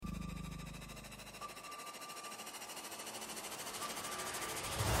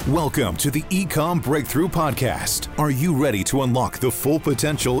Welcome to the Ecom Breakthrough Podcast. Are you ready to unlock the full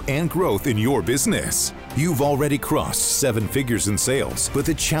potential and growth in your business? You've already crossed 7 figures in sales, but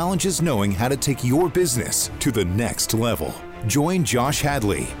the challenge is knowing how to take your business to the next level. Join Josh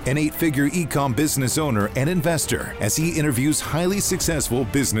Hadley, an 8-figure ecom business owner and investor, as he interviews highly successful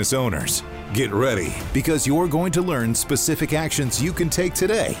business owners. Get ready, because you're going to learn specific actions you can take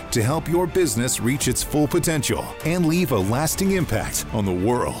today to help your business reach its full potential and leave a lasting impact on the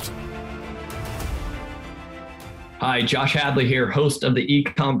world. Hi, Josh Hadley here, host of the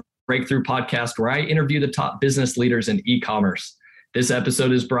Ecom Breakthrough Podcast, where I interview the top business leaders in e-commerce. This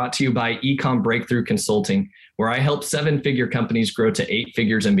episode is brought to you by Ecom Breakthrough Consulting, where I help 7-figure companies grow to 8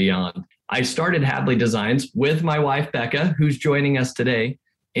 figures and beyond. I started Hadley Designs with my wife, Becca, who's joining us today,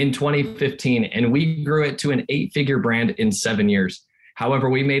 in 2015, and we grew it to an 8-figure brand in 7 years. However,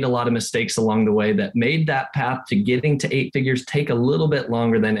 we made a lot of mistakes along the way that made that path to getting to 8 figures take a little bit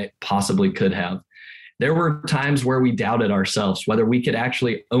longer than it possibly could have. There were times where we doubted ourselves, whether we could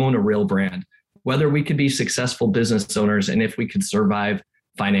actually own a real brand, whether we could be successful business owners, and if we could survive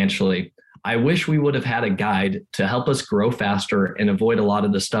financially. I wish we would have had a guide to help us grow faster and avoid a lot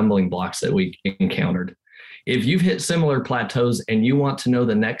of the stumbling blocks that we encountered. If you've hit similar plateaus and you want to know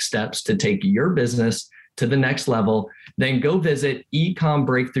the next steps to take your business to the next level, then go visit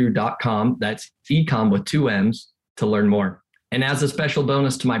ecombreakthrough.com. That's ecom with 2 M's to learn more. And as a special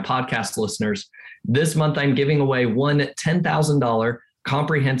bonus to my podcast listeners, this month I'm giving away one $10,000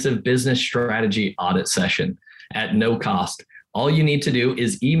 comprehensive business strategy audit session at no cost. All you need to do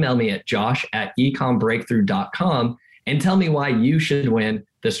is email me at josh@ecombreakthrough.com and tell me why you should win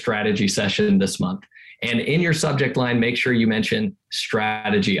the strategy session this month. And in your subject line, make sure you mention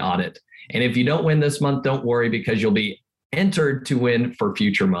strategy audit. And if you don't win this month, don't worry, because you'll be entered to win for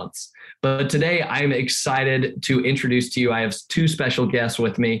future months. But today I'm excited to introduce to you, I have 2 special guests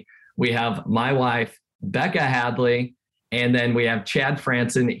with me. We have my wife, Becca Hadley, and then we have Chad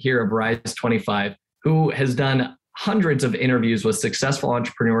Franson here of Rise 25, who has done hundreds of interviews with successful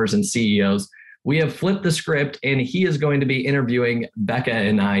entrepreneurs and CEOs. We have flipped the script, and he is going to be interviewing Becca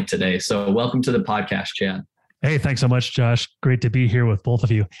and I today. So welcome to the podcast, Chad. Hey, thanks so much, Josh. Great to be here with both of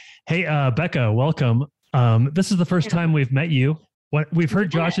you. Hey, Becca, welcome. This is the first time we've met you. We've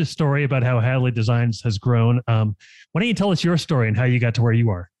heard Josh's story about how Hadley Designs has grown. Why don't you tell us your story and how you got to where you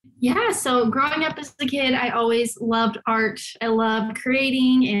are? Yeah, so growing up as a kid, I always loved art. I loved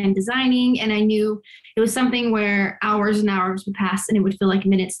creating and designing, and I knew it was something where hours and hours would pass and it would feel like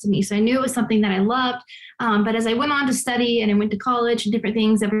minutes to me. So I knew it was something that I loved. But as I went on to study and I went to college and different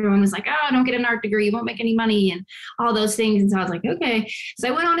things, everyone was like, oh, don't get an art degree, you won't make any money and all those things. And so I was like, okay. So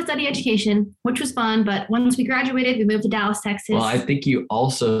I went on to study education, which was fun. But once we graduated, we moved to Dallas, Texas. Well, I think you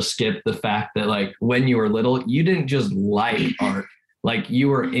also skipped the fact that, like, when you were little, you didn't just like art. Like, you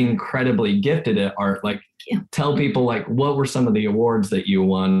were incredibly gifted at art. Like, tell people, like, what were some of the awards that you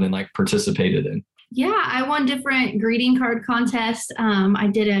won and, like, participated in? Yeah, I won different greeting card contests. I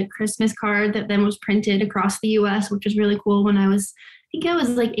did a Christmas card that then was printed across the U.S., which was really cool when I was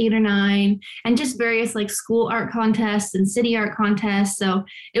like 8 or 9, and just various like school art contests and city art contests. So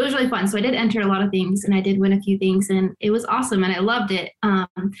it was really fun. So I did enter a lot of things, and I did win a few things, and it was awesome, and I loved it.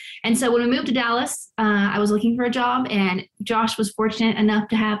 And so when we moved to Dallas, I was looking for a job, and Josh was fortunate enough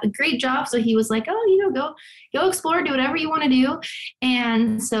to have a great job. So he was like, oh, go explore, do whatever you want to do.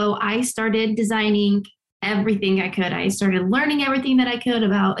 And so I started designing everything I could. I started learning everything that I could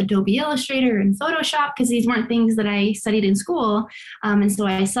about Adobe Illustrator and Photoshop, because these weren't things that I studied in school. And so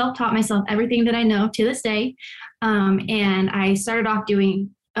I self-taught myself everything that I know to this day. And I started off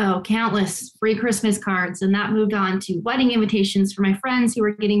doing countless free Christmas cards, and that moved on to wedding invitations for my friends who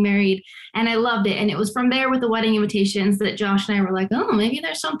were getting married, and I loved it. And it was from there with the wedding invitations that Josh and I were like, oh, maybe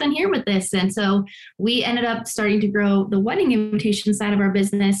there's something here with this. And so we ended up starting to grow the wedding invitation side of our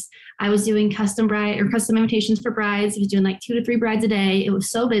business. I was doing custom invitations for brides. I was doing like 2 to 3 brides a day. It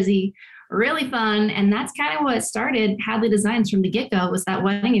was so busy, really fun, and that's kind of what started Hadley Designs from the get-go, was that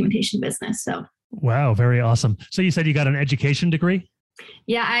wedding invitation business. So wow, very awesome. So you said you got an education degree?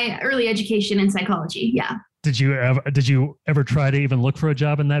 Yeah, early education in psychology. Yeah. Did you ever try to even look for a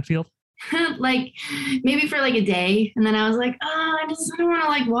job in that field? Like maybe for like a day. And then I was like, I don't want to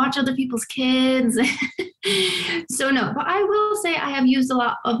like watch other people's kids. So no, but I will say I have used a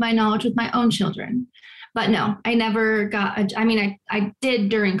lot of my knowledge with my own children. But no, I never got, I did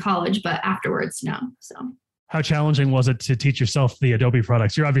during college, but afterwards, no. So how challenging was it to teach yourself the Adobe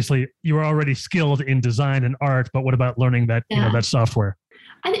products? You were already skilled in design and art, but what about learning that, that software?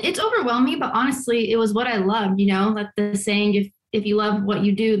 It's overwhelming, but honestly, it was what I loved, like the saying, if you love what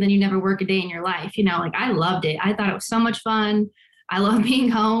you do, then you never work a day in your life. Like I loved it. I thought it was so much fun. I love being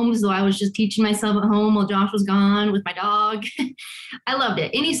home. So I was just teaching myself at home while Josh was gone with my dog. I loved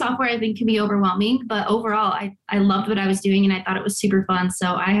it. Any software I think can be overwhelming, but overall I loved what I was doing and I thought it was super fun.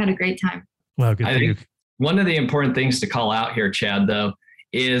 So I had a great time. Wow, good. I think one of the important things to call out here, Chad, though,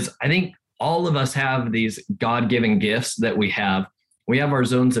 is I think all of us have these God-given gifts that we have. We have our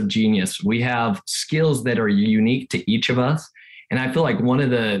zones of genius. We have skills that are unique to each of us. And I feel like one of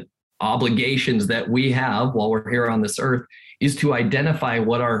the obligations that we have while we're here on this earth is to identify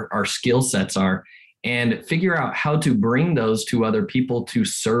what our skill sets are and figure out how to bring those to other people to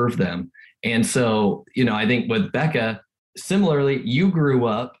serve them. And so, I think with Becca, similarly, you grew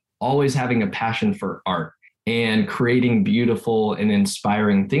up always having a passion for art and creating beautiful and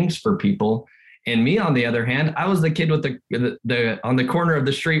inspiring things for people. And me, on the other hand, I was the kid with the on the corner of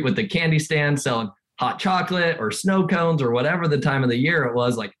the street with the candy stand selling hot chocolate or snow cones or whatever the time of the year it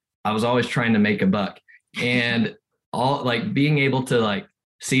was. Like, I was always trying to make a buck, and all like being able to like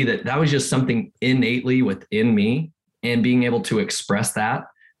see that was just something innately within me, and being able to express that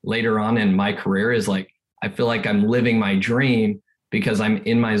later on in my career is like, I feel like I'm living my dream because I'm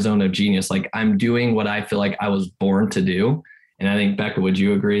in my zone of genius. Like, I'm doing what I feel like I was born to do. And I think, Becca, would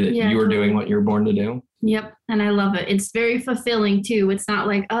you agree that you were doing what you're born to do? Yep. And I love it. It's very fulfilling too. It's not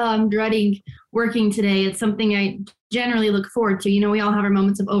like, oh, I'm dreading working today. It's something I generally look forward to. We all have our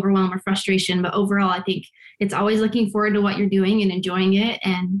moments of overwhelm or frustration, but overall, I think it's always looking forward to what you're doing and enjoying it.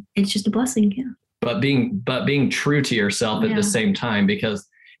 And it's just a blessing. Yeah. But being true to yourself at the same time, because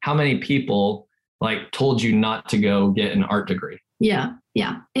how many people like told you not to go get an art degree? Yeah.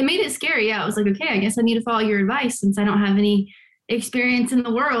 Yeah. It made it scary. Yeah. I was like, okay, I guess I need to follow your advice since I don't have any experience in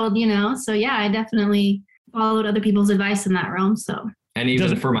the world, So yeah, I definitely followed other people's advice in that realm. So, and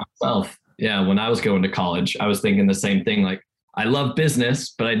even for myself, when I was going to college, I was thinking the same thing. Like, I love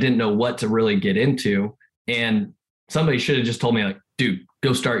business, but I didn't know what to really get into. And somebody should have just told me, like, dude,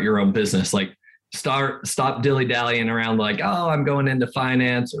 go start your own business. Like, stop dilly-dallying around like, oh, I'm going into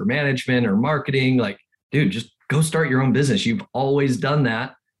finance or management or marketing. Like, dude, just go start your own business. You've always done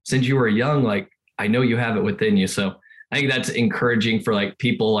that since you were young. Like, I know you have it within you. So I think that's encouraging for like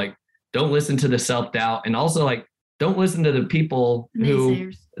people. Like, don't listen to the self-doubt, and also like, don't listen to the people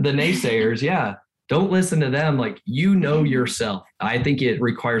the naysayers. Yeah. Don't listen to them. Like, yourself. I think it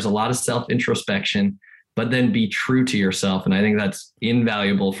requires a lot of self-introspection, but then be true to yourself. And I think that's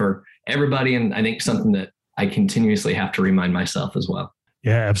invaluable for everybody. And I think something that I continuously have to remind myself as well.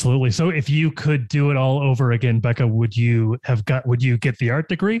 Yeah, absolutely. So if you could do it all over again, Becca, would you get the art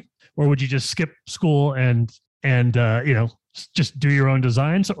degree, or would you just skip school and just do your own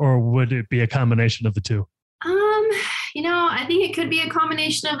designs, or would it be a combination of the two? I think it could be a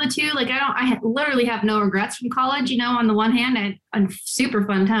combination of the two. Like, I literally have no regrets from college. On the one hand, I had a super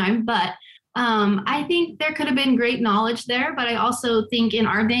fun time, but I think there could have been great knowledge there. But I also think in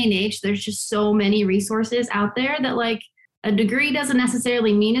our day and age, there's just so many resources out there that like a degree doesn't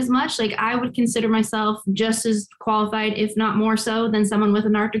necessarily mean as much. Like, I would consider myself just as qualified, if not more so, than someone with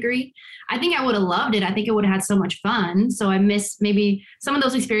an art degree. I think I would have loved it. I think it would have had so much fun. So I miss maybe some of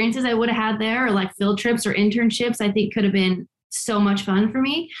those experiences I would have had there, or like field trips or internships, I think could have been so much fun for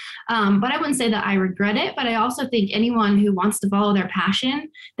me. But I wouldn't say that I regret it. But I also think anyone who wants to follow their passion,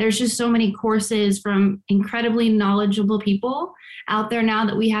 there's just so many courses from incredibly knowledgeable people out there now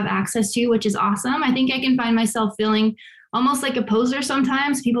that we have access to, which is awesome. I think I can find myself feeling almost like a poser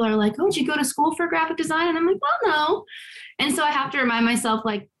sometimes. People are like, oh, did you go to school for graphic design? And I'm like, well, no. And so I have to remind myself,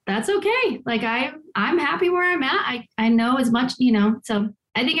 like, that's okay. Like, I'm happy where I'm at. I know as much, so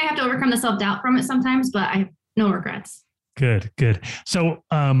I think I have to overcome the self-doubt from it sometimes, but I have no regrets. Good. So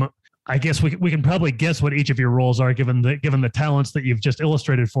I guess we can probably guess what each of your roles are given the talents that you've just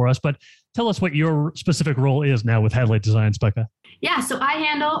illustrated for us, but tell us what your specific role is now with Hadley Designs, Becca. Yeah, so I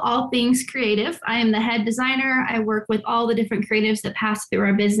handle all things creative. I am the head designer. I work with all the different creatives that pass through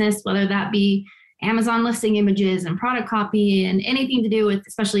our business, whether that be Amazon listing images and product copy and anything to do with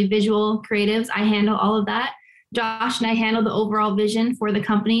especially visual creatives. I handle all of that. Josh and I handle the overall vision for the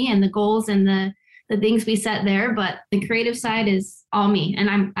company and the goals and the things we set there, but the creative side is all me.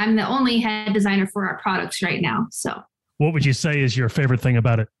 And I'm the only head designer for our products right now. So what would you say is your favorite thing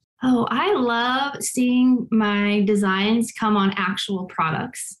about it? Oh, I love seeing my designs come on actual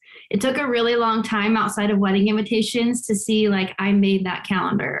products. It took a really long time outside of wedding invitations to see like I made that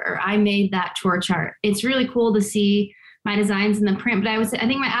calendar or I made that chore chart. It's really cool to see my designs in the print, but I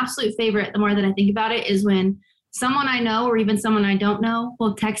think my absolute favorite, the more that I think about it, is when someone I know or even someone I don't know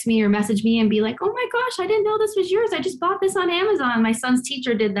will text me or message me and be like, oh my gosh, I didn't know this was yours. I just bought this on Amazon. My son's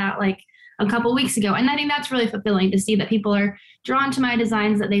teacher did that like a couple weeks ago. And I think that's really fulfilling to see that people are drawn to my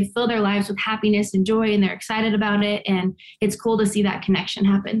designs, that they fill their lives with happiness and joy, and they're excited about it. And it's cool to see that connection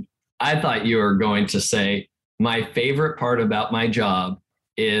happen. I thought you were going to say, my favorite part about my job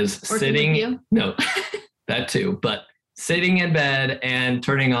is no, that too, but sitting in bed and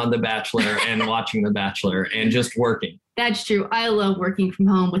turning on The Bachelor and watching The Bachelor and just working. That's true. I love working from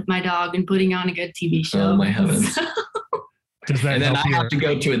home with my dog and putting on a good TV show. Oh my heavens. And then I have to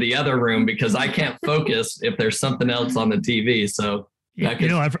go to the other room because I can't focus if there's something else on the TV. So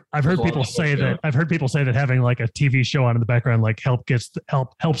I've heard people say that having like a TV show on in the background like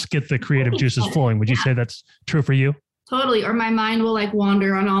helps get the creative juices flowing. Would you say that's true for you? Totally. Or my mind will like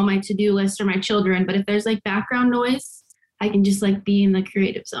wander on all my to-do lists or my children. But if there's like background noise, I can just like be in the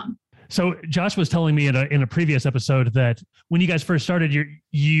creative zone. So Josh was telling me in a previous episode that when you guys first started,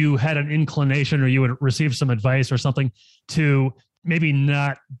 you had an inclination, or you would receive some advice or something to maybe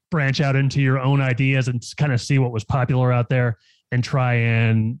not branch out into your own ideas and kind of see what was popular out there and try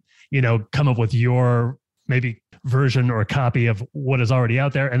and, come up with your maybe version or copy of what is already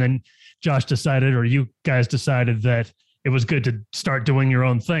out there. And then Josh decided, or you guys decided, that it was good to start doing your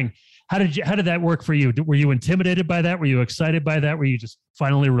own thing. How did that work for you? Were you intimidated by that? Were you excited by that? Were you just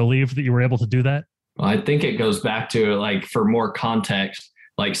finally relieved that you were able to do that? Well, I think it goes back to, like, for more context,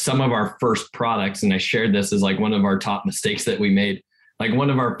 like some of our first products, and I shared this as like one of our top mistakes that we made. Like one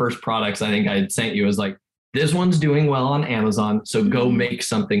of our first products, I think I had sent you, was like, this one's doing well on Amazon, so go make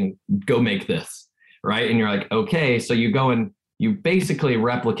something, go make this, right? And you're like, okay, so you go and you basically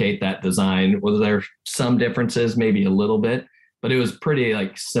replicate that design. Was there some differences? Maybe a little bit, but it was pretty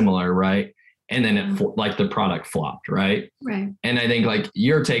like similar, right? And then it like the product flopped, right? Right. And I think like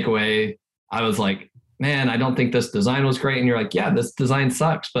your takeaway, I was like, man, I don't think this design was great. And you're like, yeah, this design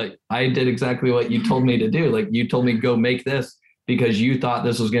sucks, but I did exactly what you told me to do. Like you told me go make this because you thought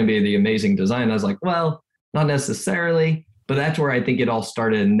this was going to be the amazing design. I was like, well, not necessarily, but that's where I think it all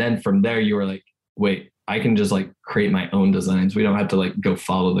started. And then from there, you were like, wait, I can just like create my own designs. We don't have to like go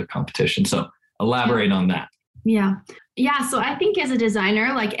follow the competition. So elaborate on that. Yeah. Yeah. So I think as a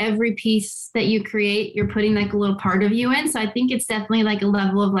designer, like every piece that you create, you're putting like a little part of you in. So I think it's definitely like a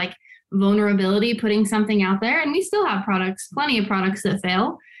level of like vulnerability, putting something out there. And we still have plenty of products that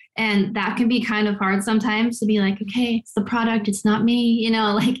fail. And that can be kind of hard sometimes to be like, okay, it's the product, it's not me,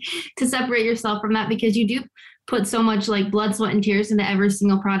 like to separate yourself from that, because you do put so much like blood, sweat, and tears into every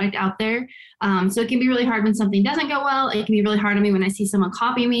single product out there. So it can be really hard when something doesn't go well. It can be really hard on me when I see someone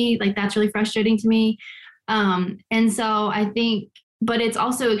copy me. Like that's really frustrating to me. And so I think, but it's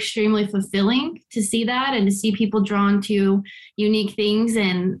also extremely fulfilling to see that and to see people drawn to unique things.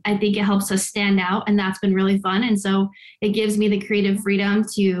 And I think it helps us stand out, and that's been really fun. And so it gives me the creative freedom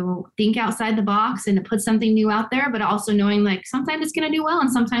to think outside the box and to put something new out there, but also knowing like sometimes it's going to do well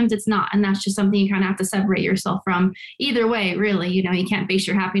and sometimes it's not. And that's just something you kind of have to separate yourself from either way, really. You can't base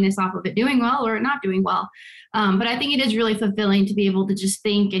your happiness off of it doing well or not doing well. But I think it is really fulfilling to be able to just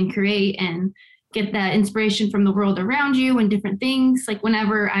think and create and get that inspiration from the world around you and different things. Like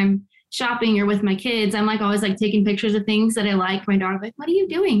whenever I'm shopping or with my kids, I'm like always like taking pictures of things that I like. My daughter's like, what are you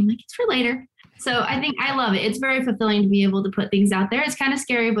doing? I'm like, it's for later. So I think I love it. It's very fulfilling to be able to put things out there. It's kind of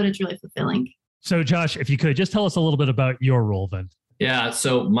scary, but it's really fulfilling. So Josh, if you could just tell us a little bit about your role then. Yeah.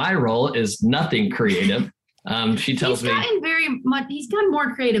 So my role is nothing creative. She tells me he's gotten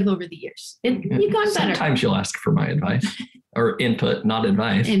more creative over the years. You've gotten better. Sometimes you'll ask for my advice or input, not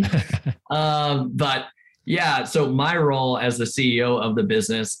advice. But yeah, so my role as the CEO of the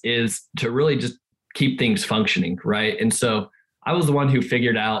business is to really just keep things functioning, right? And so I was the one who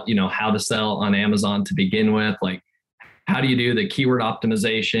figured out, how to sell on Amazon to begin with. Like, how do you do the keyword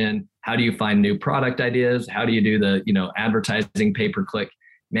optimization? How do you find new product ideas? How do you do the, advertising, pay-per-click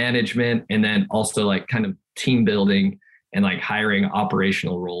management, and then also like kind of team building and like hiring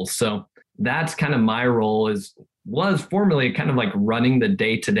operational roles. So that's kind of my role was formerly kind of like running the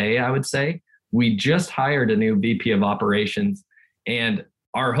day-to-day, I would say. We just hired a new VP of operations, and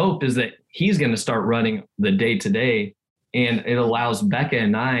our hope is that he's going to start running the day-to-day, and it allows Becca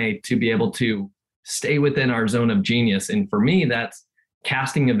and I to be able to stay within our zone of genius. And for me, that's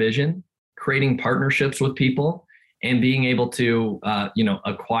casting a vision, creating partnerships with people, and being able to,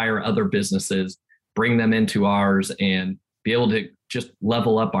 acquire other businesses, bring them into ours, and be able to just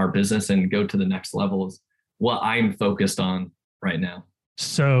level up our business and go to the next level is what I'm focused on right now.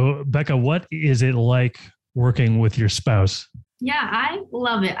 So, Becca, what is it like working with your spouse? Yeah, I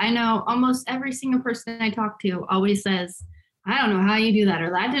love it. I know almost every single person I talk to always says, I don't know how you do that,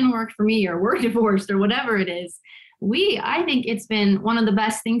 or that didn't work for me, or we're divorced, or whatever it is. I think it's been one of the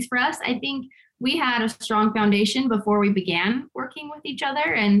best things for us. I think we had a strong foundation before we began working with each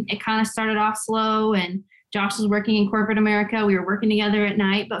other, and it kind of started off slow, and Josh was working in corporate America. We were working together at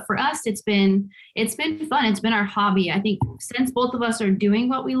night, but for us, it's been fun. It's been our hobby. I think since both of us are doing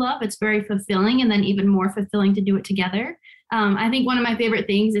what we love, it's very fulfilling, and then even more fulfilling to do it together. I think one of my favorite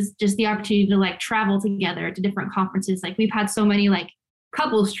things is just the opportunity to like travel together to different conferences. Like we've had so many like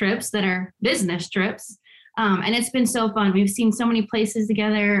couples trips that are business trips, and it's been so fun. We've seen so many places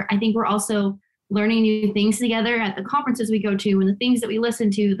together. I think we're also learning new things together at the conferences we go to and the things that we listen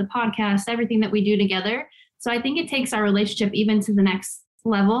to, the podcasts, everything that we do together. So I think it takes our relationship even to the next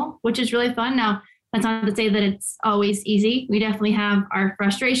level, which is really fun. Now, that's not to say that it's always easy. We definitely have our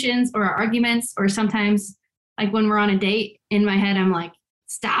frustrations or our arguments, or sometimes like when we're on a date, in my head, I'm like,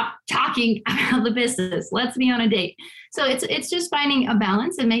 stop talking about the business. Let's be on a date. So it's just finding a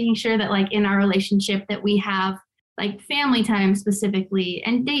balance and making sure that like in our relationship that we have like family time specifically,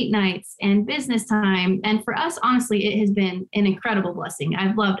 and date nights and business time. And for us, honestly, it has been an incredible blessing.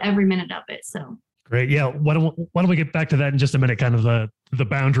 I've loved every minute of it. So. Great. Yeah. Why don't we get back to that in just a minute, kind of the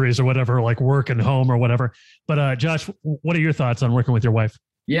boundaries or whatever, like work and home or whatever. But Josh, what are your thoughts on working with your wife?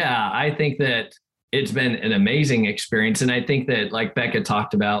 Yeah, I think that it's been an amazing experience. And I think that like Becca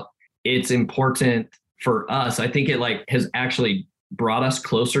talked about, it's important for us. I think it like has actually brought us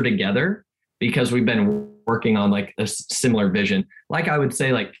closer together because we've been working on like a similar vision. Like I would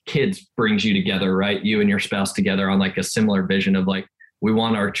say like kids brings you together, right? You and your spouse together on like a similar vision of like, we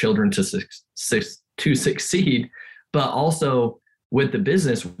want our children to succeed, but also with the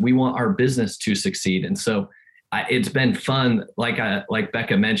business, we want our business to succeed. And so it's been fun. Like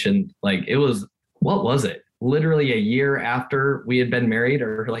Becca mentioned, like it was, what was it? Literally a year after we had been married,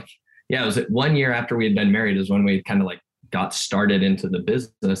 or like, yeah, it was 1 year after we had been married is when we kind of like got started into the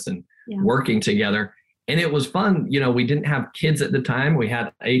business and working together. And it was fun. You know, we didn't have kids at the time. We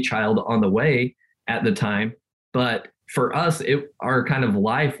had a child on the way at the time, but for us, our kind of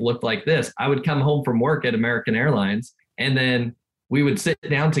life looked like this. I would come home from work at American Airlines, and then we would sit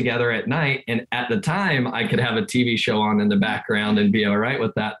down together at night. And at the time, I could have a TV show on in the background and be all right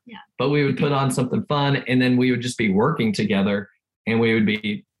with that. Yeah. But we would put on something fun, and then we would just be working together, and we would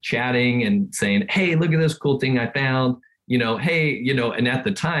be chatting and saying, hey, look at this cool thing I found, hey, and at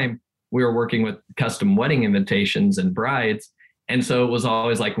the time we were working with custom wedding invitations and brides. And so it was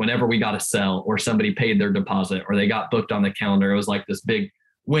always like whenever we got a sell or somebody paid their deposit or they got booked on the calendar, it was like this big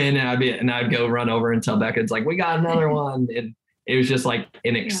win. And I'd go run over and tell Becca, it's like, we got another one. And it was just like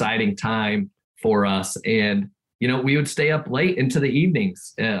an exciting time for us. And, we would stay up late into the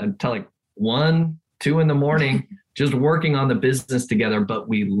evenings until like 1, 2 in the morning, just working on the business together, but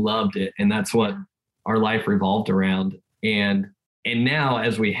we loved it. And that's what our life revolved around. And now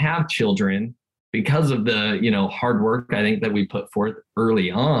as we have children, because of the, hard work, I think that we put forth early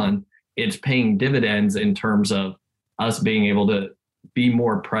on, it's paying dividends in terms of us being able to be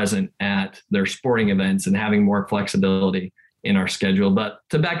more present at their sporting events and having more flexibility in our schedule. But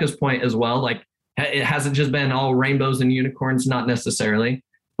to Becca's point as well, like it hasn't just been all rainbows and unicorns, not necessarily.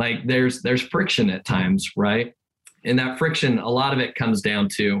 Like there's friction at times, right? And that friction, a lot of it comes down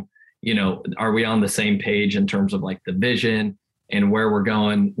to, are we on the same page in terms of like the vision and where we're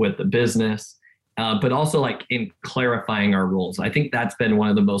going with the business? But also like in clarifying our roles. I think that's been one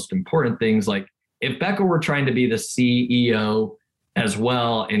of the most important things. Like if Becca were trying to be the CEO as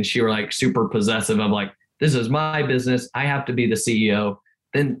well, and she were like super possessive of like, this is my business, I have to be the CEO,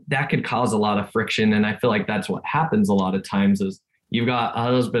 then that could cause a lot of friction. And I feel like that's what happens a lot of times is you've got a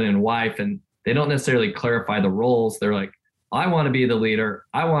husband and wife and they don't necessarily clarify the roles. They're like, I want to be the leader.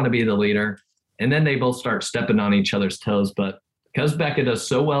 I want to be the leader. And then they both start stepping on each other's toes. But because Becca does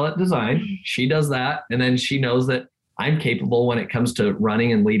so well at design, she does that. And then she knows that I'm capable when it comes to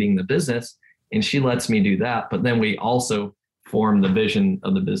running and leading the business. And she lets me do that. But then we also form the vision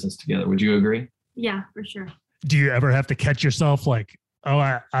of the business together. Would you agree? Yeah, for sure. Do you ever have to catch yourself like, oh,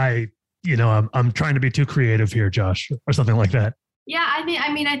 I'm trying to be too creative here, Josh, or something like that? Yeah,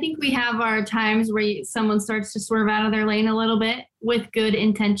 I think we have our times where someone starts to swerve out of their lane a little bit with good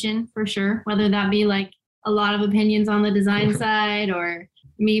intention, for sure. Whether that be like a lot of opinions on the design side or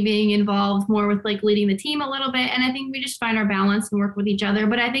me being involved more with like leading the team a little bit. And I think we just find our balance and work with each other.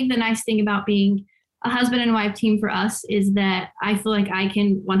 But I think the nice thing about being a husband and wife team for us is that I feel like I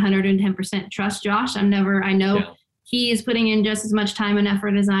can 110% trust Josh. I know he is putting in just as much time and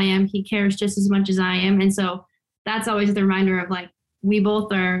effort as I am. He cares just as much as I am. And so that's always the reminder of like, we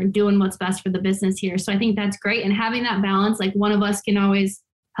both are doing what's best for the business here. So I think that's great. And having that balance, like one of us can always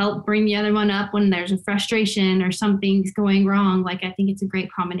help bring the other one up when there's a frustration or something's going wrong. Like, I think it's a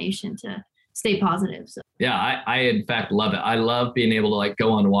great combination to stay positive. So Yeah, I in fact love it. I love being able to like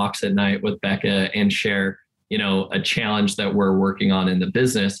go on walks at night with Becca and share, a challenge that we're working on in the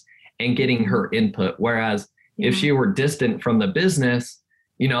business and getting her input. Whereas if she were distant from the business,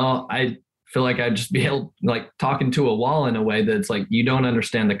 I feel like I'd just be like talking to a wall in a way that's like, you don't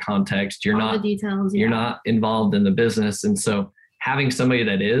understand the context. You're all the details. You're not involved in the business. And so having somebody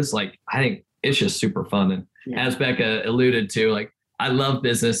that is like, I think it's just super fun. And as Becca alluded to, like, I love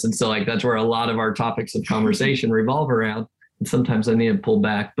business. And so like, that's where a lot of our topics of conversation revolve around. And sometimes I need to pull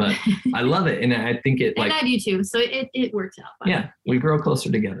back, but I love it. And I think it and I do too. So it works out. Yeah. We grow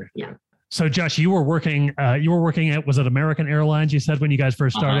closer together. Yeah. So Josh, you were working at, was it American Airlines, you said, when you guys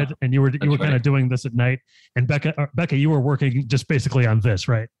first started, and you were kind of doing this at night, and Becca, you were working just basically on this,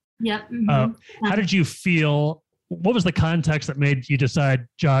 right? Yep. Mm-hmm. How did you feel? What was the context that made you decide,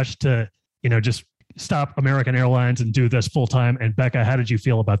 Josh, to, just stop American Airlines and do this full time? And Becca, how did you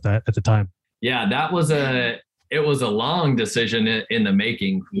feel about that at the time? Yeah, it was a long decision in the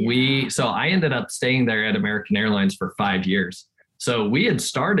making. Yeah. So I ended up staying there at American Airlines for 5 years. So we had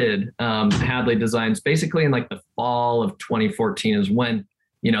started Hadley Designs basically in like the fall of 2014 is when,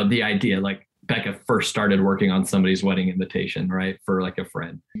 the idea, like Becca first started working on somebody's wedding invitation, right? For like a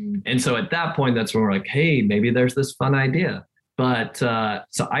friend. Mm-hmm. And so at that point, that's when we're like, hey, maybe there's this fun idea. But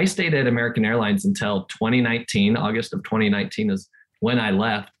so I stayed at American Airlines until 2019. August of 2019 is when I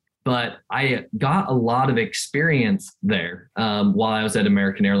left. But I got a lot of experience there while I was at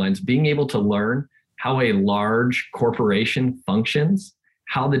American Airlines, being able to learn how a large corporation functions,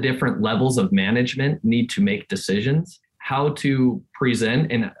 how the different levels of management need to make decisions, how to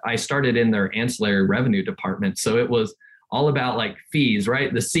present. And I started in their ancillary revenue department. So it was all about like fees,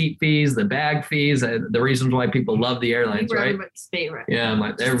 right? The seat fees, the bag fees, the reasons why people love the airlines, right? Everybody's favorite. Yeah,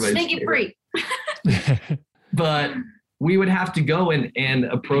 everybody's make it free. But we would have to go and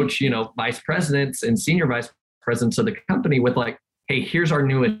approach, vice presidents and senior vice presidents of the company with like, hey, here's our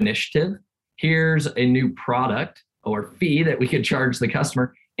new initiative. Here's a new product or fee that we could charge the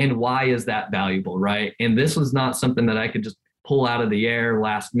customer. And why is that valuable, right? And this was not something that I could just pull out of the air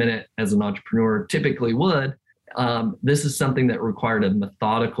last minute as an entrepreneur typically would. This is something that required a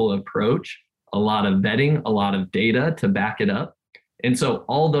methodical approach, a lot of vetting, a lot of data to back it up. And so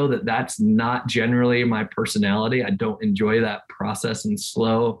although that's not generally my personality, I don't enjoy that process and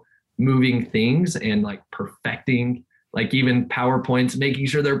slow moving things and like perfecting, like even PowerPoints, making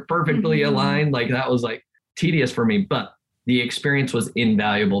sure they're perfectly aligned. Like that was like tedious for me, but the experience was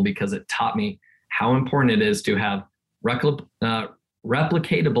invaluable because it taught me how important it is to have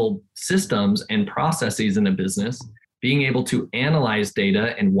replicatable systems and processes in a business, being able to analyze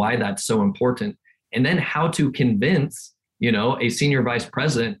data and why that's so important, and then how to convince a senior vice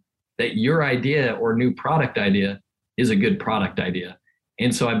president that your idea or new product idea is a good product idea.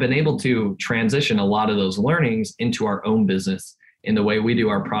 And so I've been able to transition a lot of those learnings into our own business in the way we do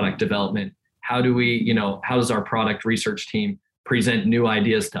our product development. How does our product research team present new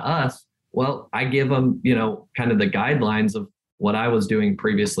ideas to us? Well, I give them, kind of the guidelines of what I was doing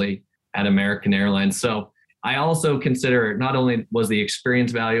previously at American Airlines. So I also consider not only was the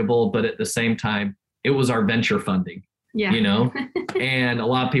experience valuable, but at the same time, it was our venture funding. Yeah. And a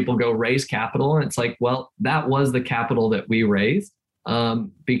lot of people go raise capital. And it's like, well, that was the capital that we raised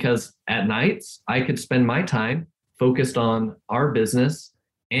because at nights I could spend my time focused on our business.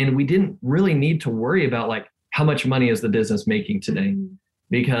 And we didn't really need to worry about like, how much money is the business making today?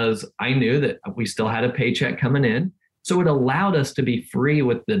 Because I knew that we still had a paycheck coming in. So it allowed us to be free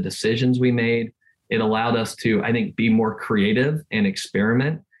with the decisions we made. It allowed us to, I think, be more creative and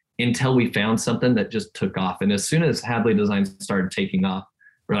experiment until we found something that just took off. And as soon as Hadley Designs started taking off,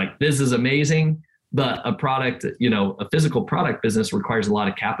 we're like, this is amazing. But a product, a physical product business requires a lot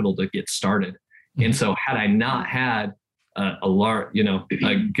of capital to get started. And so had I not had a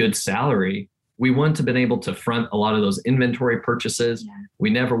good salary, we wouldn't have been able to front a lot of those inventory purchases. Yeah.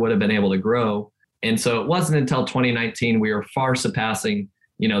 We never would have been able to grow. And so it wasn't until 2019, we were far surpassing,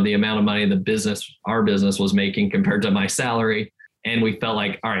 the amount of money our business was making compared to my salary. And we felt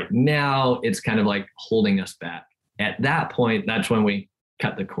like, all right, now it's kind of like holding us back. At that point, that's when we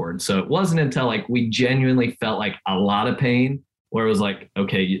cut the cord. So it wasn't until like we genuinely felt like a lot of pain where it was like,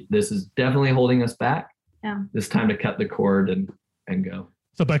 okay, this is definitely holding us back. Yeah. It's time to cut the cord and go.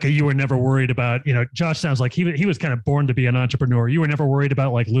 So Becca, you were never worried about, Josh sounds like he was kind of born to be an entrepreneur. You were never worried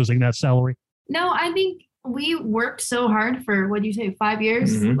about like losing that salary? No, I think we worked so hard for, 5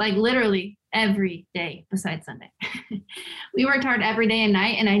 years? Like literally every day besides Sunday. We worked hard every day and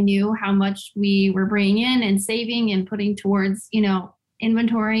night, and I knew how much we were bringing in and saving and putting towards,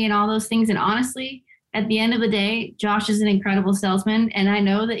 inventory and all those things. And honestly, at the end of the day, Josh is an incredible salesman, and I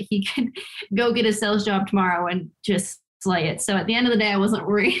know that he could go get a sales job tomorrow and just slay it. So at the end of the day, I wasn't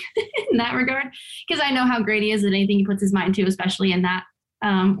worried in that regard, because I know how great he is at anything he puts his mind to, especially in that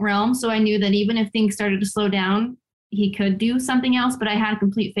realm. So I knew that even if things started to slow down, he could do something else, but I had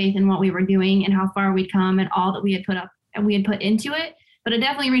complete faith in what we were doing and how far we'd come and all that we had put into it. But it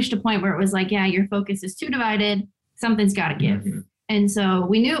definitely reached a point where it was like, yeah, your focus is too divided. Something's got to give. Mm-hmm. And so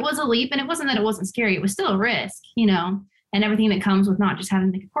we knew it was a leap, and it wasn't that it wasn't scary. It was still a risk, and everything that comes with not just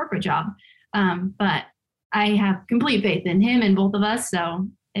having the corporate job. But I have complete faith in him and both of us. So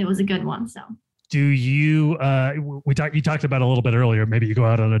it was a good one. So do you, you talked about a little bit earlier, maybe you go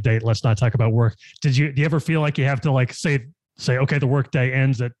out on a date, let's not talk about work. Do you ever feel like you have to like say, okay, the work day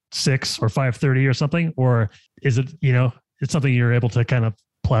ends at 6 or 5:30 or something? Or is it, it's something you're able to kind of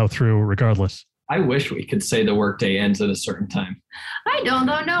plow through regardless? I wish we could say the workday ends at a certain time. I don't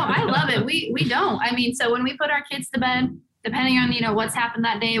though. No, I love it. We don't. I mean, so when we put our kids to bed, depending on, what's happened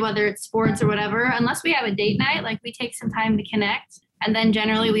that day, whether it's sports or whatever, unless we have a date night, like we take some time to connect. And then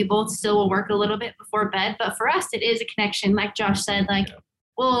generally we both still will work a little bit before bed. But for us, it is a connection. Like Josh said, like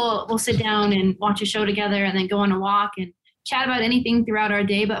we'll sit down and watch a show together and then go on a walk and chat about anything throughout our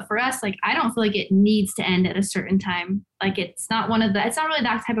day. But for us, like, I don't feel like it needs to end at a certain time. Like it's not really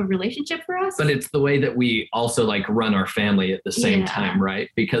that type of relationship for us. But it's the way that we also like run our family at the same time, right?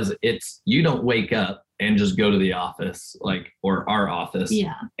 Because you don't wake up and just go to the office, or our office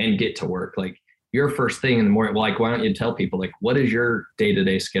and get to work. Like your first thing in the morning, like, why don't you tell people, like, what does your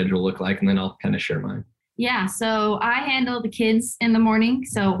day-to-day schedule look like? And then I'll kind of share mine. Yeah. So I handle the kids in the morning.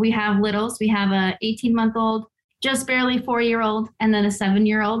 So we have littles. We have a 18-month-old, just barely 4-year-old, and then a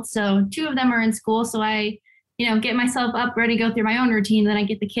 7-year-old. So 2 of them are in school. So I, get myself up, ready to go through my own routine. Then I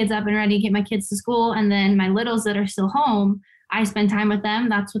get the kids up and ready to get my kids to school. And then my littles that are still home, I spend time with them.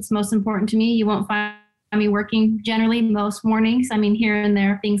 That's what's most important to me. You won't find me working generally most mornings. I mean, here and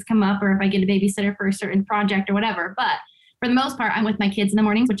there, things come up, or if I get a babysitter for a certain project or whatever. But for the most part, I'm with my kids in the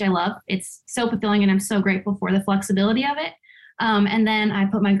mornings, which I love. It's so fulfilling, and I'm so grateful for the flexibility of it. And then I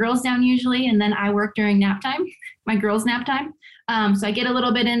put my girls down usually, and then I work during nap time, my girls' nap time. So I get a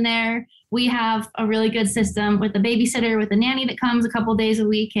little bit in there. We have a really good system with the babysitter, with the nanny that comes a couple days a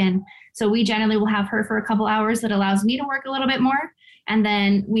week. And so we generally will have her for a couple hours. That allows me to work a little bit more. And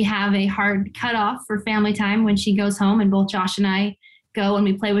then we have a hard cutoff for family time when she goes home, and both Josh and I go and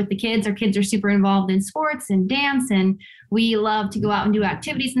we play with the kids. Our kids are super involved in sports and dance, and we love to go out and do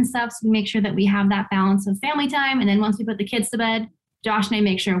activities and stuff. So we make sure that we have that balance of family time. And then once we put the kids to bed, Josh and I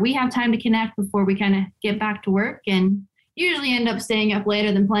make sure we have time to connect before we kind of get back to work, and usually end up staying up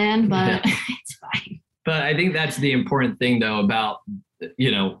later than planned, but it's fine. But I think that's the important thing though about,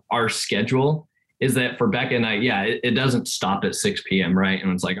 our schedule is that for Becca and I, it doesn't stop at 6 p.m. right?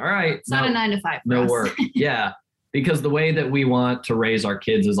 And it's like, all right. It's not a 9 to 5. No work. Yeah. Because the way that we want to raise our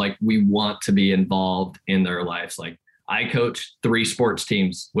kids is like, we want to be involved in their lives. Like I coach 3 sports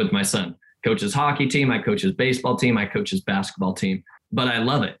teams with my son. Coach his hockey team, I coach his baseball team, I coach his basketball team, but I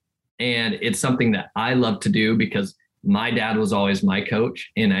love it. And it's something that I love to do because my dad was always my coach,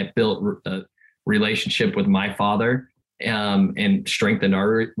 and I built a relationship with my father and strengthened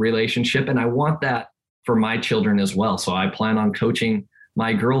our relationship. And I want that for my children as well. So I plan on coaching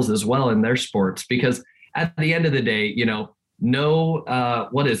my girls as well in their sports, because at the end of the day, no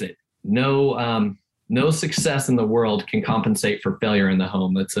success in the world can compensate for failure in the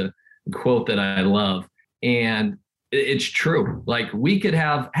home. That's a quote that I love. And it's true. Like we could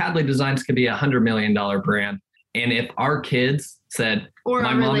have Hadley Designs could be $100 million brand. And if our kids said, or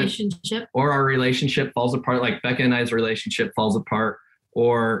our relationship falls apart, like Becca and I's relationship falls apart,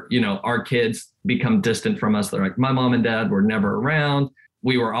 or, our kids become distant from us. They're like, my mom and dad were never around.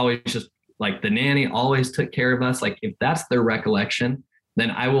 We were always just like, the nanny always took care of us. Like if that's their recollection,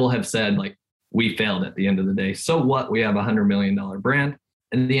 then I will have said like, we failed at the end of the day. So what? We have a $100 million brand.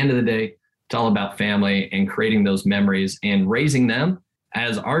 And at the end of the day, it's all about family and creating those memories and raising them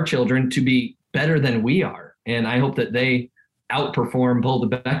as our children to be better than we are. And I hope that they outperform both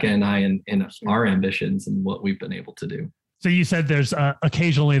Becca and I in our ambitions and what we've been able to do. So you said there's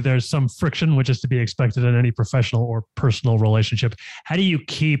occasionally there's some friction, which is to be expected in any professional or personal relationship. How do you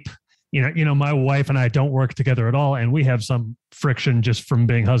keep, my wife and I don't work together at all, and we have some friction just from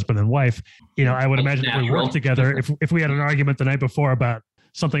being husband and wife. I would imagine if we worked together, if we had an argument the night before about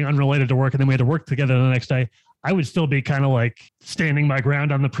something unrelated to work, and then we had to work together the next day, I would still be kind of like standing my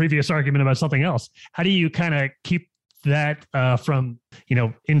ground on the previous argument about something else. How do you kind of keep that from,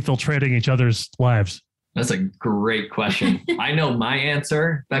 infiltrating each other's lives? That's a great question. I know my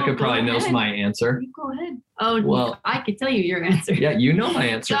answer. Becca probably knows my answer. Go ahead. Oh, well, I could tell you your answer. Yeah, you know my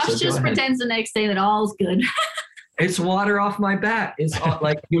answer. Josh just pretends the next day that all's good. It's water off my back. It's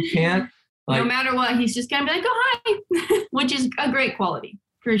like you can't. No matter what, he's just going to be like, oh, hi, which is a great quality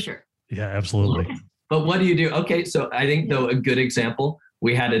for sure. Yeah, absolutely. But what do you do? Okay, so I think, though, a good example,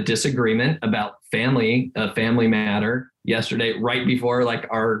 we had a disagreement about a family matter yesterday, right before like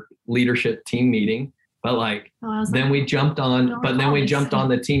our leadership team meeting. But like, then we jumped on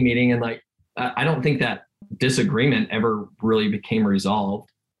the team meeting, and like, I don't think that disagreement ever really became resolved.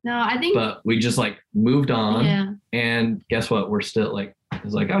 No, I think. But we just like moved on, and guess what? We're still like,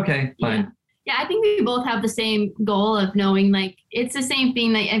 it's like, okay, fine. Yeah, I think we both have the same goal of knowing, like, it's the same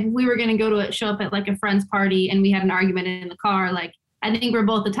thing. Like, if we were going to show up at like a friend's party and we had an argument in the car, like, I think we're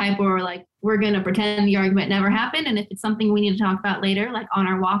both the type where we're like, we're going to pretend the argument never happened. And if it's something we need to talk about later, like on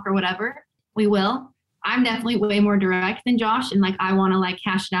our walk or whatever, we will. I'm definitely way more direct than Josh. And like, I want to like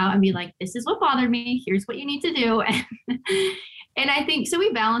hash it out and be like, this is what bothered me. Here's what you need to do. And I think, so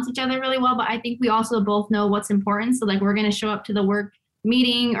we balance each other really well, but I think we also both know what's important. So like, we're going to show up to the work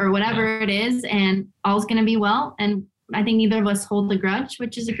meeting or whatever it is, and all's going to be well. And I think neither of us hold a grudge,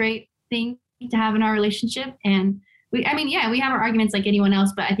 which is a great thing to have in our relationship. And we have our arguments like anyone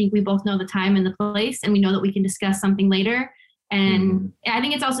else, but I think we both know the time and the place, and we know that we can discuss something later. And I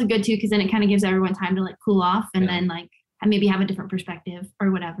think it's also good too, because then it kind of gives everyone time to like cool off and then like maybe have a different perspective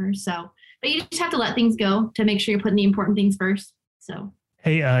or whatever. So, but you just have to let things go to make sure you're putting the important things first. So,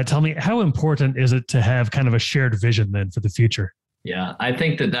 hey, tell me, how important is it to have kind of a shared vision then for the future? Yeah, I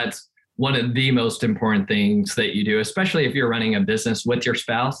think that's one of the most important things that you do, especially if you're running a business with your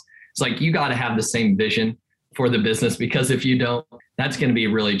spouse. It's like, you got to have the same vision for the business, because if you don't, that's going to be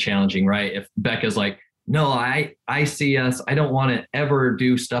really challenging, right? If Becca's like, no, I see us, I don't want to ever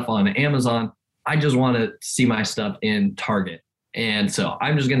do stuff on Amazon. I just want to see my stuff in Target. And so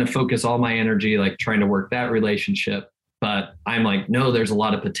I'm just going to focus all my energy, like trying to work that relationship. But I'm like, no, there's a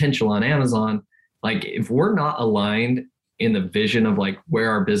lot of potential on Amazon. Like, if we're not aligned in the vision of like where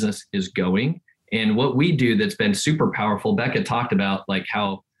our business is going and what we do, that's been super powerful. Becca talked about like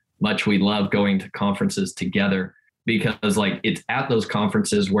how much we love going to conferences together, because like it's at those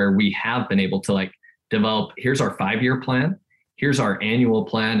conferences where we have been able to like develop, here's our 5-year plan, here's our annual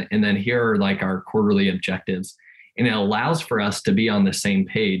plan, and then here are like our quarterly objectives. And it allows for us to be on the same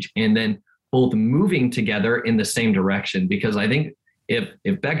page and then both moving together in the same direction. Because I think if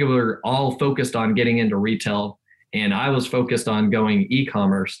Becca were all focused on getting into retail and I was focused on going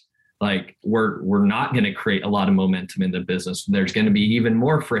e-commerce, like we're not going to create a lot of momentum in the business. There's going to be even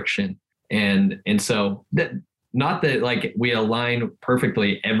more friction. And so that, not that like we align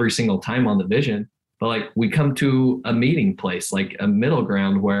perfectly every single time on the vision, but like we come to a meeting place, like a middle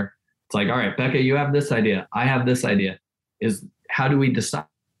ground where it's like, all right, Becca, you have this idea, I have this idea. Is how do we decide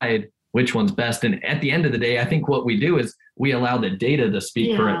which one's best? And at the end of the day, I think what we do is we allow the data to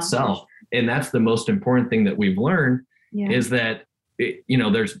speak for itself. And that's the most important thing that we've learned is that,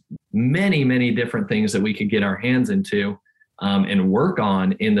 there's many, many different things that we could get our hands into and work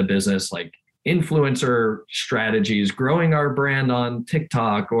on in the business, like influencer strategies, growing our brand on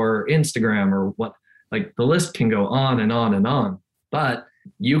TikTok or Instagram or what, like the list can go on and on and on. But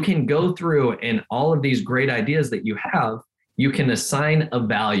you can go through, and all of these great ideas that you have, you can assign a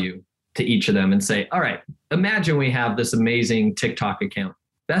value to each of them and say, all right, imagine we have this amazing TikTok account.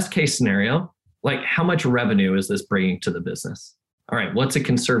 Best case scenario, like how much revenue is this bringing to the business? All right, what's a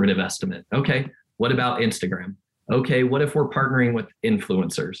conservative estimate? Okay, what about Instagram? Okay, what if we're partnering with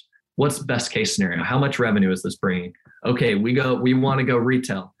influencers? What's best case scenario? How much revenue is this bringing? Okay, we want to go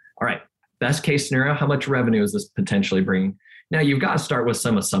retail. All right, best case scenario, how much revenue is this potentially bringing? Now you've got to start with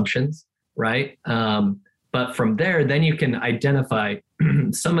some assumptions, right? But from there, then you can identify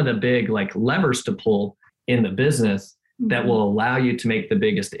some of the big like levers to pull in the business that will allow you to make the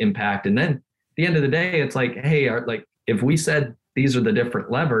biggest impact. And then at the end of the day, it's like, hey, like if we said these are the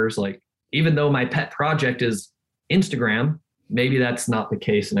different levers, like even though my pet project is Instagram, maybe that's not the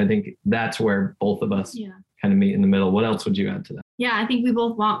case. And I think that's where both of us kind of meet in the middle. What else would you add to that? Yeah, I think we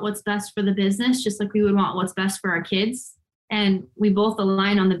both want what's best for the business, just like we would want what's best for our kids. And we both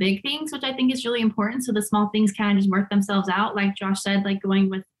align on the big things, which I think is really important. So the small things kind of just work themselves out. Like Josh said, like going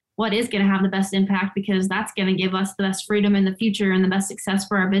with what is going to have the best impact, because that's going to give us the best freedom in the future and the best success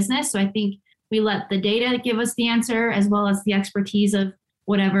for our business. So I think we let the data give us the answer, as well as the expertise of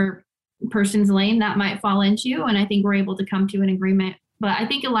whatever person's lane that might fall into. And I think we're able to come to an agreement. But I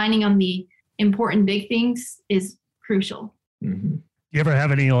think aligning on the important big things is crucial. Mm-hmm. You ever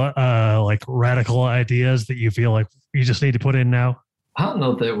have any like radical ideas that you feel like you just need to put in now? I don't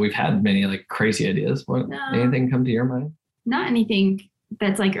know that we've had many like crazy ideas. Anything come to your mind? Not anything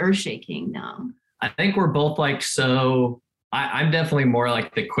that's like earth shaking. No. I think we're both like, I'm definitely more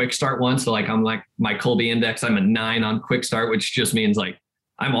like the quick start one. So like, I'm like my Kolbe index, I'm a 9 on quick start, which just means like,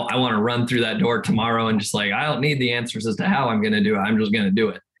 I want to run through that door tomorrow and just like, I don't need the answers as to how I'm going to do it. I'm just going to do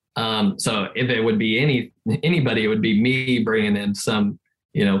it. So if it would be anybody, it would be me bringing in some,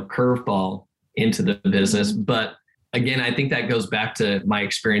 curveball into the business. But again, I think that goes back to my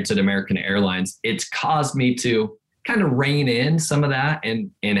experience at American Airlines. It's caused me to kind of rein in some of that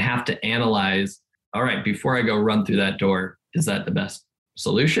and have to analyze, all right, before I go run through that door, is that the best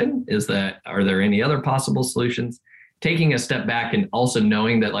solution? Are there any other possible solutions? Taking a step back and also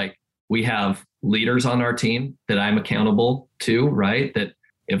knowing that like we have leaders on our team that I'm accountable to, right? That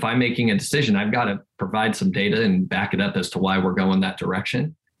if I'm making a decision, I've got to provide some data and back it up as to why we're going that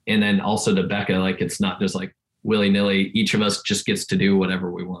direction. And then also to Becca, like it's not just like willy-nilly, each of us just gets to do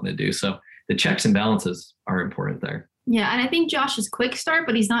whatever we want to do. So the checks and balances are important there. Yeah. And I think Josh is quick start,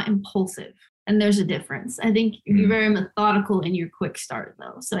 but he's not impulsive. And there's a difference. I think you're very methodical in your quick start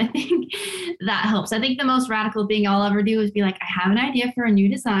though. So I think that helps. I think the most radical thing I'll ever do is be like, I have an idea for a new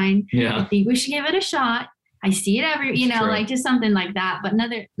design. Yeah. I think we should give it a shot. I see it every, like just something like that, but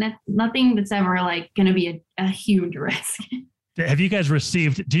nothing that's ever like going to be a huge risk. Did you guys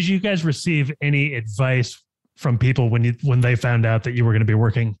receive any advice from people when they found out that you were going to be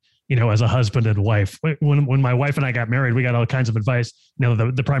working, as a husband and wife? When my wife and I got married, we got all kinds of advice.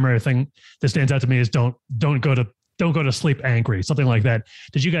 The primary thing that stands out to me is don't go to sleep angry, something like that.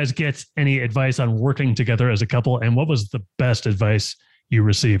 Did you guys get any advice on working together as a couple? And what was the best advice you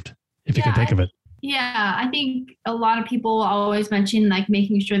received, if you can think of it? Yeah, I think a lot of people always mention like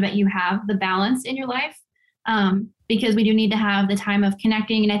making sure that you have the balance in your life, because we do need to have the time of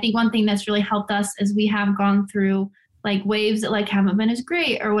connecting. And I think one thing that's really helped us is we have gone through like waves that like haven't been as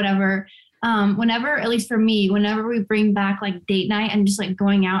great or whatever. Whenever, at least for me, whenever we bring back like date night and just like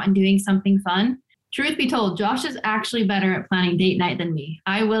going out and doing something fun, truth be told, Josh is actually better at planning date night than me.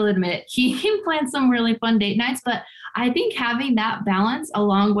 I will admit he can plan some really fun date nights, but I think having that balance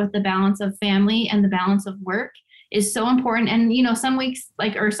along with the balance of family and the balance of work is so important. And, some weeks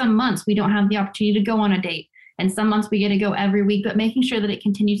or some months, we don't have the opportunity to go on a date. And some months we get to go every week, but making sure that it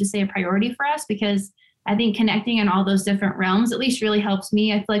continues to stay a priority for us, because I think connecting in all those different realms at least really helps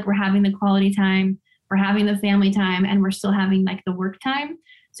me. I feel like we're having the quality time, we're having the family time, and we're still having like the work time.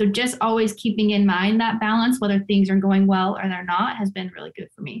 So just always keeping in mind that balance, whether things are going well or they're not, has been really good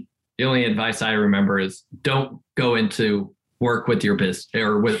for me. The only advice I remember is don't go into work with your business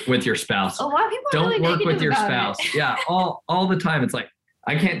or with your spouse. A lot of people don't really work with your spouse. It. Yeah. All the time. It's like,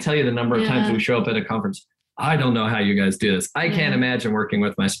 I can't tell you the number of times we show up at a conference. I don't know how you guys do this. I can't imagine working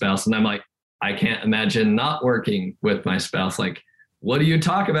with my spouse. And I'm like, I can't imagine not working with my spouse. Like, what do you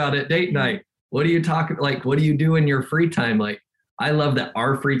talk about at date night? What do you what do you do in your free time? Like, I love that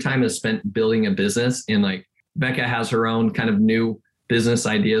our free time is spent building a business, and like Becca has her own kind of new business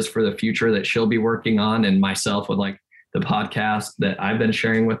ideas for the future that she'll be working on, and myself with like the podcast that I've been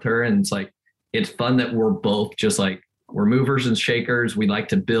sharing with her. And it's like, it's fun that we're both just like, we're movers and shakers. We like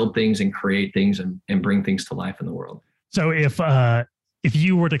to build things and create things and bring things to life in the world. So if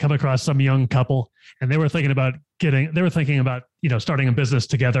you were to come across some young couple and they were thinking about starting a business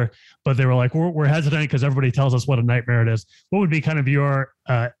together, but they were like, we're hesitant because everybody tells us what a nightmare it is, what would be kind of your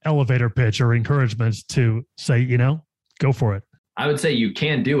elevator pitch or encouragement to say, go for it? I would say you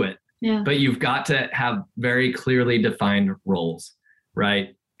can do it, but you've got to have very clearly defined roles,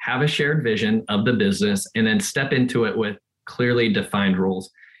 right? Have a shared vision of the business and then step into it with clearly defined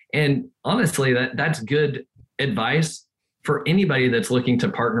roles. And honestly, that's good advice for anybody that's looking to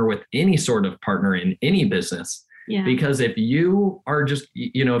partner with any sort of partner in any business. Yeah. Because if you are just,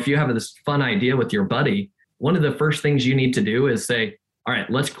 if you have this fun idea with your buddy, one of the first things you need to do is say, all right,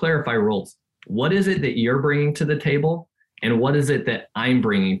 let's clarify roles. What is it that you're bringing to the table? And what is it that I'm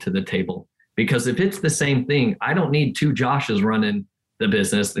bringing to the table? Because if it's the same thing, I don't need 2 Joshes running the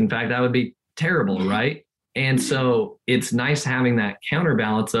business. In fact, that would be terrible, right? And so it's nice having that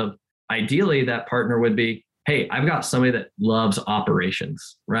counterbalance of, ideally that partner would be, hey, I've got somebody that loves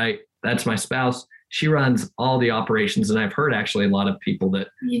operations, right? That's my spouse. She runs all the operations. And I've heard actually a lot of people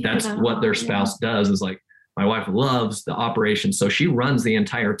that's what their spouse does, is like, my wife loves the operations. So she runs the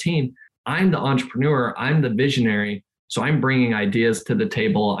entire team. I'm the entrepreneur. I'm the visionary. So I'm bringing ideas to the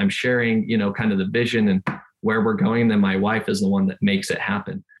table. I'm sharing, kind of the vision and where we're going. Then my wife is the one that makes it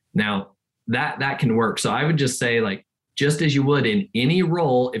happen. Now that can work. So I would just say, like, just as you would in any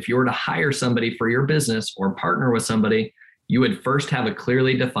role, if you were to hire somebody for your business or partner with somebody, you would first have a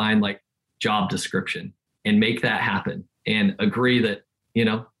clearly defined like job description and make that happen. and agree that,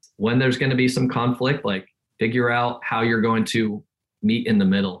 when there's going to be some conflict, like figure out how you're going to meet in the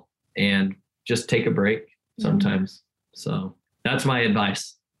middle and just take a break sometimes. So that's my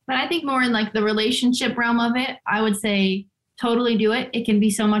advice. But I think more in like the relationship realm of it, I would say totally do it. It can be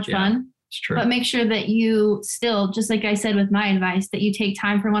so much fun. It's true. But make sure that you still, just like I said with my advice, that you take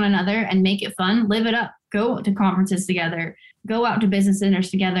time for one another and make it fun. Live it up. Go to conferences together. Go out to business dinners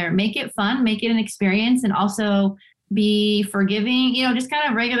together. Make it fun. Make it an experience. And also be forgiving. Just kind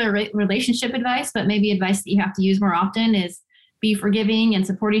of regular relationship advice, but maybe advice that you have to use more often is be forgiving and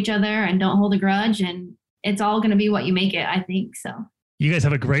support each other and don't hold a grudge. And it's all going to be what you make it, I think. So you guys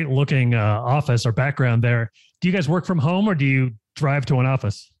have a great looking office or background there. Do you guys work from home or do you drive to an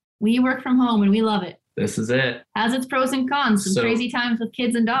office? We work from home and we love it. This is it. Has its pros and cons, some crazy times with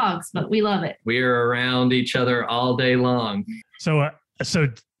kids and dogs, but we love it. We are around each other all day long. So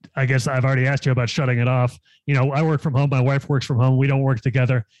I guess I've already asked you about shutting it off. I work from home. My wife works from home. We don't work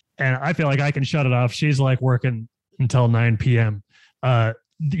together. And I feel like I can shut it off. She's like working until 9 p.m.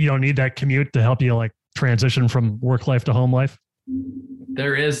 You don't need that commute to help you like transition from work life to home life?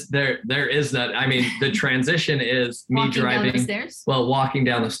 There is that. I mean, the transition is me driving, walking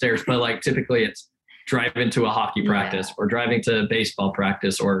down the stairs, but like typically it's driving to a hockey practice or driving to a baseball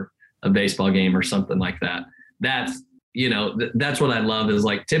practice or a baseball game or something like that. That's, that's what I love is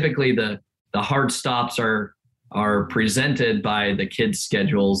like typically the hard stops are presented by the kids'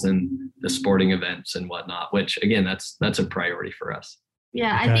 schedules and the sporting events and whatnot, which again, that's a priority for us.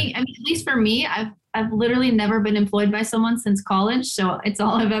 Yeah, okay. I mean, at least for me, I've literally never been employed by someone since college. So it's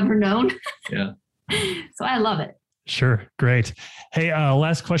all I've ever known. Yeah. So I love it. Sure. Great. Hey,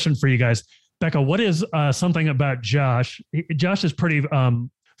 last question for you guys. Becca, what is something about Josh? Josh is pretty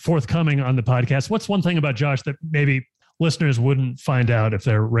forthcoming on the podcast. What's one thing about Josh that maybe listeners wouldn't find out if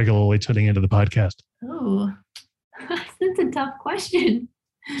they're regularly tuning into the podcast? Oh, that's a tough question.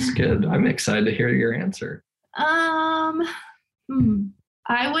 It's good. I'm excited to hear your answer.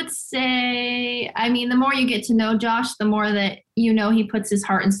 I would say, the more you get to know Josh, the more that he puts his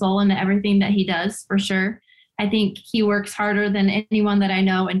heart and soul into everything that he does, for sure. I think he works harder than anyone that I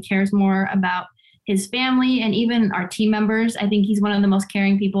know and cares more about his family and even our team members. I think he's one of the most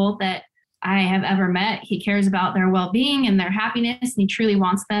caring people that I have ever met. He cares about their well-being and their happiness, and he truly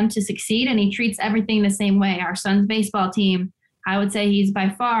wants them to succeed, and he treats everything the same way. Our son's baseball team, I would say he's by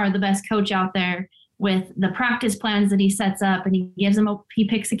far the best coach out there with the practice plans that he sets up, and he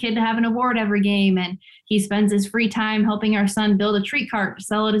picks a kid to have an award every game, and he spends his free time helping our son build a treat cart to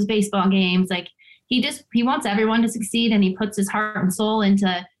sell at his baseball games. Like he wants everyone to succeed, and he puts his heart and soul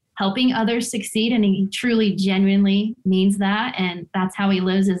into helping others succeed. And he truly, genuinely means that. And that's how he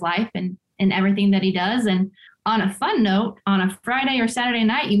lives his life and everything that he does. And on a fun note, on a Friday or Saturday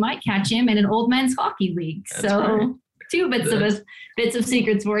night, you might catch him in an old men's hockey league. That's so right. 2 bits of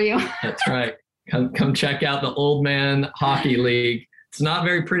secrets for you. That's right. Come check out the Old Man Hockey League. It's not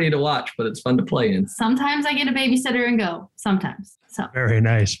very pretty to watch, but it's fun to play in. Sometimes I get a babysitter and go. Sometimes. So very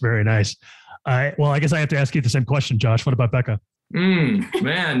nice. Very nice. Well, I guess I have to ask you the same question, Josh. What about Becca?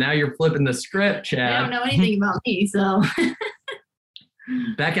 Man, now you're flipping the script, Chad. I don't know anything about me, so.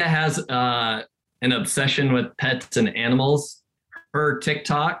 Becca has an obsession with pets and animals. Her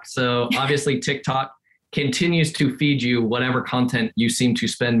TikTok. So obviously TikTok continues to feed you whatever content you seem to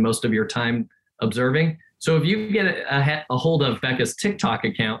spend most of your time observing. So if you get a hold of Becca's TikTok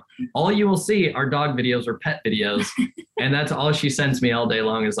account, all you will see are dog videos or pet videos. And that's all she sends me all day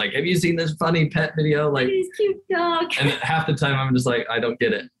long is like, have you seen this funny pet video? Like, this cute dog. And half the time I'm just like, I don't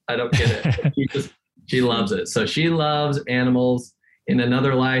get it. She loves it. So she loves animals. In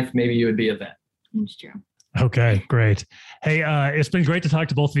another life, maybe you would be a vet. That's true. Okay, great. Hey, it's been great to talk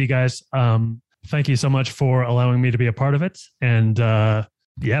to both of you guys. Thank you so much for allowing me to be a part of it. And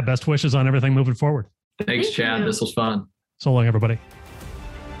best wishes on everything moving forward. Thanks, Chad. This was fun. So long, everybody.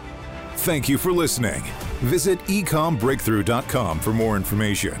 Thank you for listening. Visit ecombreakthrough.com for more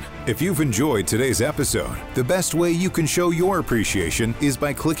information. If you've enjoyed today's episode, the best way you can show your appreciation is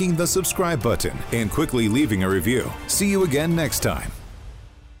by clicking the subscribe button and quickly leaving a review. See you again next time.